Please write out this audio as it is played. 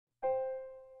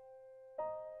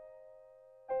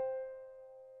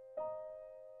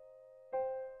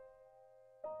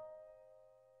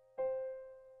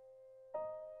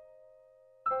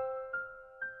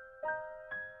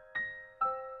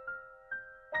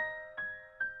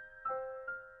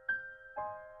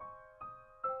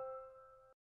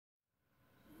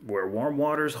Where warm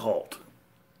waters halt.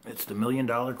 It's the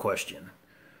million-dollar question.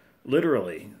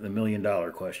 Literally, the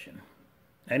million-dollar question.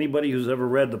 Anybody who's ever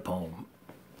read the poem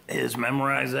has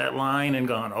memorized that line and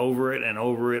gone over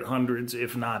it hundreds,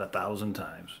 if not 1,000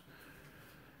 times.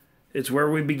 It's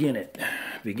where we begin it.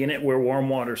 Begin it where warm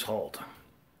waters halt.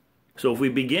 So if we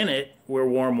begin it where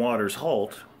warm waters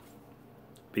halt,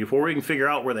 before we can figure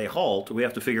out where they halt, we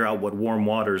have to figure out what warm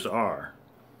waters are.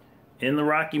 In the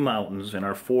Rocky Mountains, in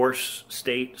our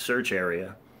four-state search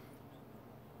area,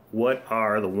 what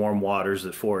are the warm waters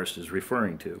that Forrest is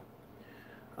referring to?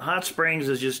 Hot springs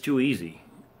is just too easy.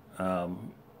 I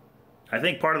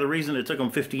think part of the reason it took him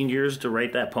 15 years to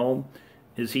write that poem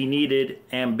is he needed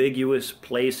ambiguous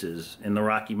places in the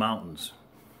Rocky Mountains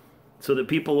so that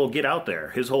people will get out there.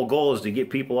 His whole goal is to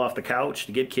get people off the couch,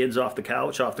 to get kids off the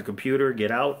couch, off the computer, get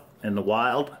out in the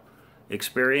wild,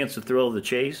 experience the thrill of the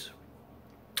chase.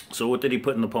 So what did he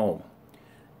put in the poem?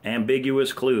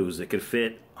 Ambiguous clues that could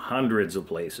fit hundreds of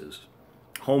places.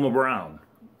 Home of Brown.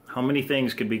 How many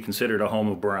things could be considered a home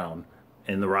of Brown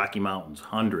in the Rocky Mountains?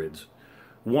 Hundreds.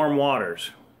 Warm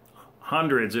waters.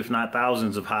 Hundreds, if not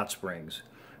thousands, of hot springs.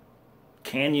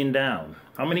 Canyon down.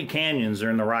 How many canyons are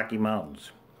in the Rocky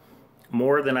Mountains?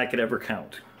 More than I could ever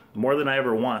count. More than I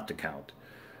ever want to count.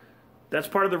 That's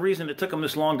part of the reason it took him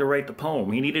this long to write the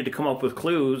poem. He needed to come up with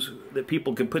clues that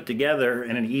people could put together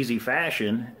in an easy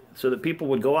fashion so that people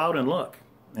would go out and look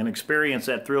and experience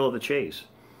that thrill of the chase.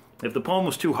 If the poem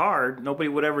was too hard, nobody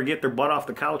would ever get their butt off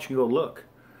the couch and go look.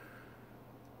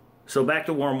 So back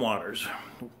to warm waters.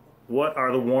 What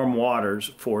are the warm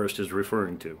waters Forrest is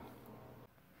referring to?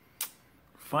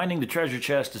 Finding the treasure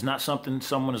chest is not something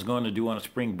someone is going to do on a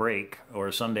spring break or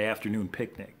a Sunday afternoon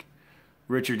picnic.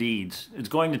 Richard Eads. It's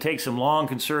going to take some long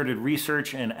concerted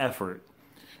research and effort.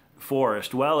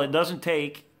 Forrest. Well, it doesn't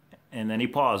take, and then he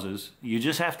pauses, you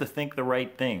just have to think the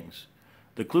right things.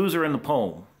 The clues are in the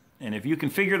poem, and if you can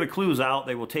figure the clues out,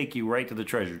 they will take you right to the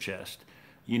treasure chest.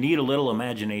 You need a little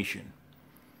imagination.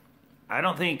 I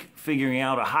don't think figuring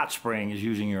out a hot spring is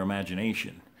using your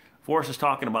imagination. Forrest is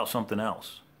talking about something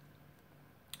else.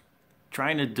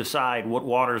 Trying to decide what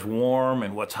water's warm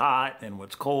and what's hot and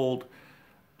what's cold,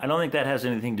 I don't think that has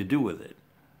anything to do with it.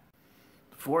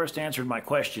 Forrest answered my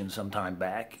question some time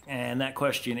back, and that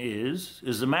question is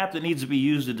the map that needs to be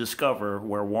used to discover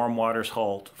where warm waters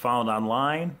halt found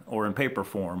online or in paper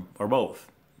form, or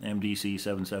both? MDC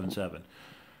 777.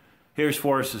 Here's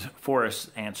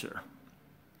Forrest's answer.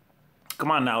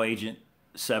 Come on now, Agent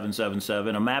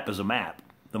 777, a map is a map.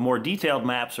 The more detailed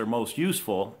maps are most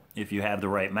useful if you have the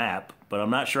right map, but I'm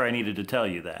not sure I needed to tell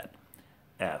you that.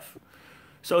 F.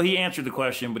 So he answered the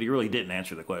question, but he really didn't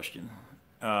answer the question.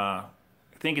 I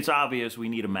think it's obvious we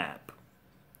need a map.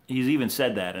 He's even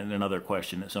said that in another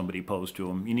question that somebody posed to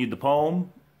him. You need the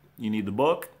poem, you need the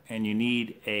book, and you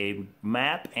need a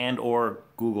map and or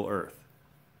Google Earth.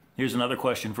 Here's another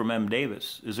question from M.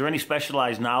 Davis. Is there any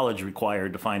specialized knowledge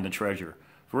required to find the treasure?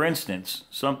 For instance,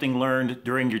 something learned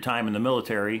during your time in the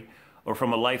military or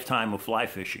from a lifetime of fly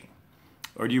fishing?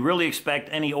 Or do you really expect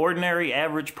any ordinary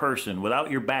average person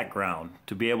without your background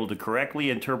to be able to correctly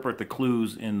interpret the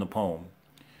clues in the poem?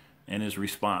 And his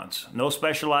response, no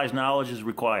specialized knowledge is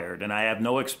required, and I have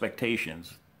no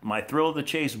expectations. My Thrill of the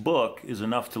Chase book is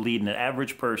enough to lead an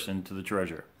average person to the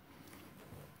treasure.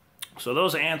 So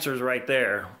those answers right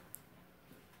there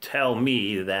tell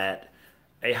me that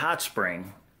a hot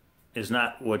spring is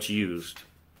not what's used.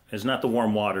 It's not the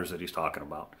warm waters that he's talking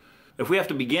about. If we have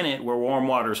to begin it where warm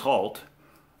waters halt,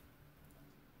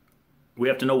 we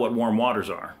have to know what warm waters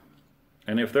are.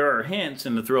 And if there are hints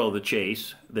in the Thrill of the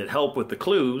Chase that help with the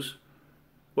clues,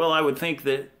 well, I would think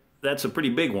that that's a pretty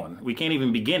big one. We can't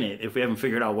even begin it if we haven't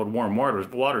figured out what warm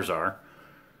waters are.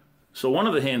 So one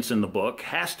of the hints in the book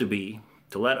has to be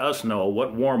to let us know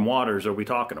what warm waters are we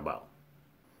talking about.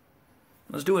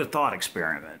 Let's do a thought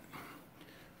experiment.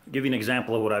 I'll give you an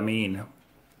example of what I mean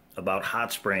about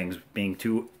hot springs being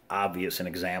too obvious an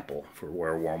example for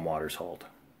where warm waters halt.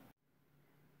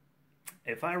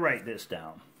 If I write this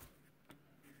down,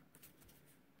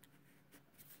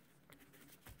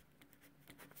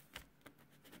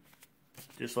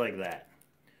 just like that,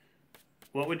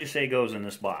 what would you say goes in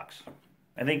this box?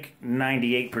 I think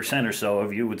 98% or so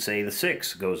of you would say the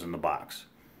 6 goes in the box.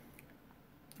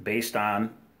 Based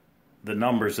on the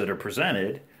numbers that are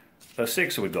presented, a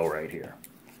 6 would go right here.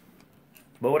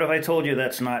 But what if I told you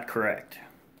that's not correct?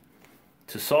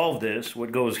 To solve this,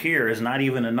 what goes here is not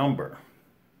even a number.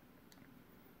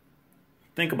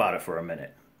 Think about it for a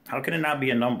minute. How can it not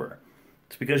be a number?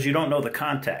 It's because you don't know the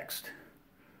context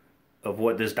of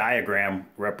what this diagram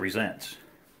represents.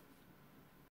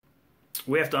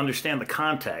 We have to understand the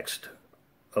context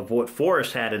of what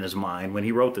Forrest had in his mind when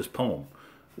he wrote this poem.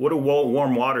 What do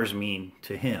warm waters mean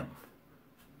to him?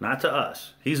 Not to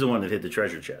us. He's the one that hid the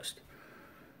treasure chest.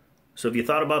 So if you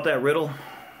thought about that riddle,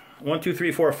 1, 2,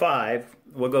 3, 4, 5,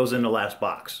 what goes in the last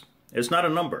box? It's not a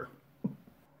number.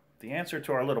 The answer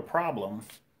to our little problem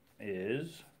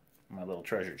is, my little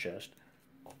treasure chest,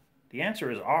 the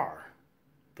answer is R.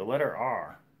 The letter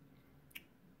R.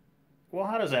 Well,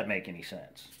 how does that make any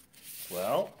sense?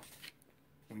 Well,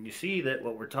 when you see that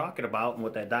what we're talking about and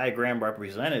what that diagram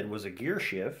represented was a gear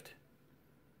shift,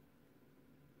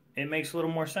 it makes a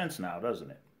little more sense now,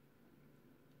 doesn't it?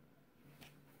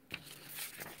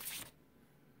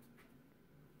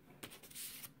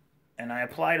 And I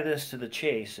apply this to the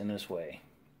chase in this way.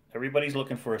 Everybody's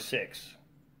looking for a 6,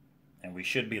 and we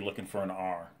should be looking for an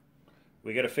R.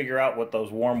 We got to figure out what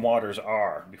those warm waters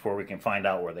are before we can find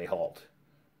out where they halt.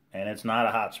 And it's not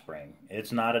a hot spring.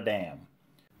 It's not a dam.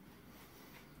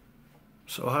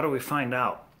 So how do we find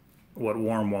out what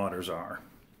warm waters are?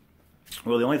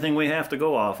 Well, the only thing we have to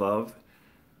go off of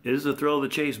is the Thrill of the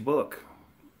Chase book.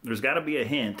 There's got to be a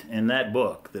hint in that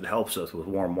book that helps us with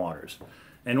warm waters.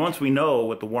 And once we know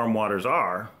what the warm waters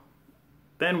are,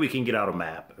 then we can get out a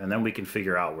map, and then we can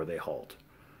figure out where they halt.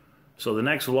 So the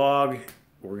next vlog,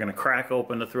 we're going to crack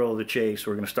open the Thrill of the Chase.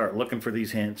 We're going to start looking for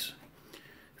these hints.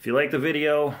 If you like the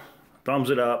video, thumbs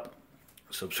it up,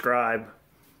 subscribe.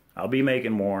 I'll be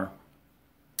making more.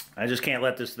 I just can't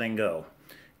let this thing go.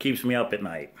 Keeps me up at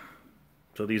night.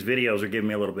 So these videos are giving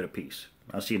me a little bit of peace.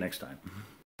 I'll see you next time.